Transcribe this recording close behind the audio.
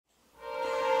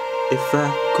If I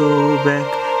go back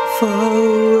far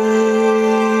away,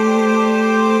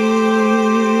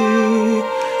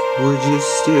 would you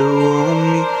still want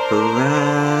me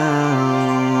around?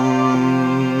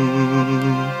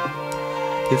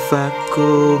 If I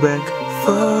go back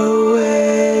far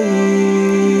away,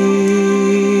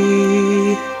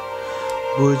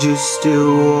 would you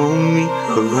still want me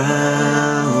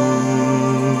around?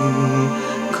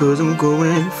 'Cause I'm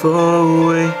going far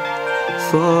away,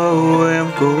 far away,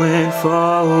 I'm going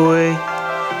far away,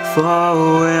 far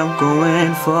away, I'm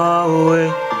going far away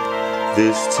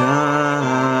this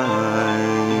time.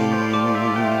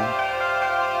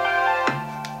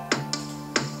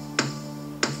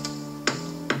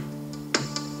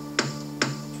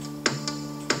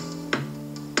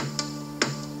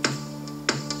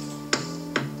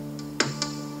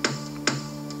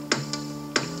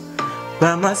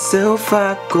 By myself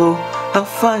I go, I'll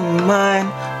find mine.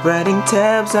 Writing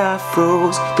tabs I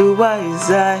froze, through eyes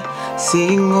I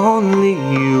seeing only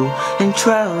you. In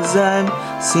trials I'm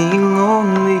seeing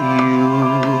only you.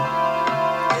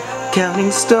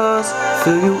 Counting stars,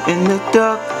 feel you in the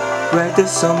dark. Write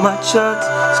this on my chart,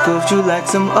 sculpt you like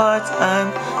some art.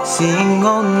 I'm seeing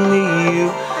only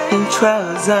you. In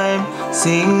trials I'm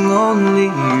seeing only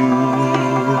you.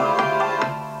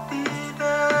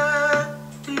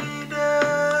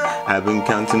 I've been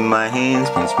counting my hands,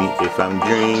 pinch me if I'm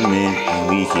dreaming.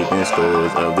 Only keeping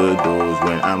scores of the doors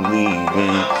when I'm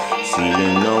leaving.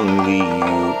 Seeing only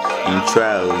you. In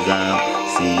trials I'm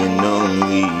seeing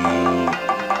only you.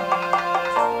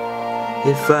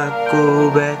 If I go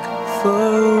back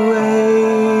far away,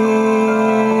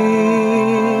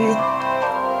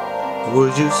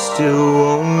 would you still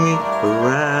want me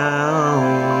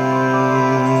around?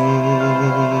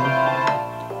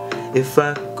 If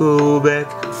I go back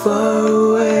far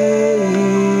away,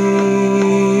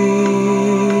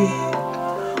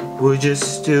 would you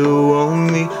still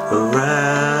want me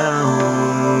around?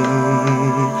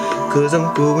 'Cause I'm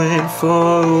going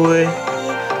far away,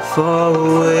 far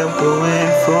away, I'm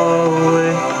going far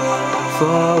away,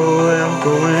 far away, I'm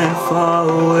going far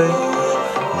away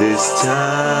this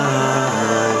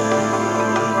time.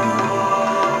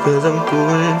 'Cause I'm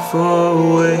going far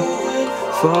away,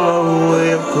 far away,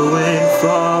 I'm going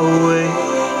far away,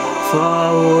 far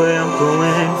away, I'm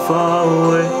going far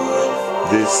away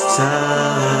this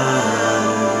time.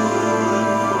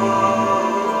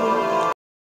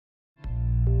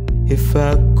 If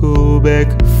I go back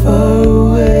far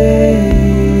away,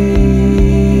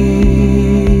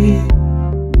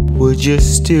 would you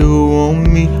still want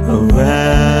me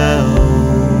around?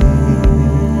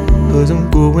 'Cause I'm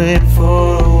going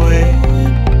far away,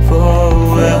 far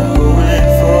away, I'm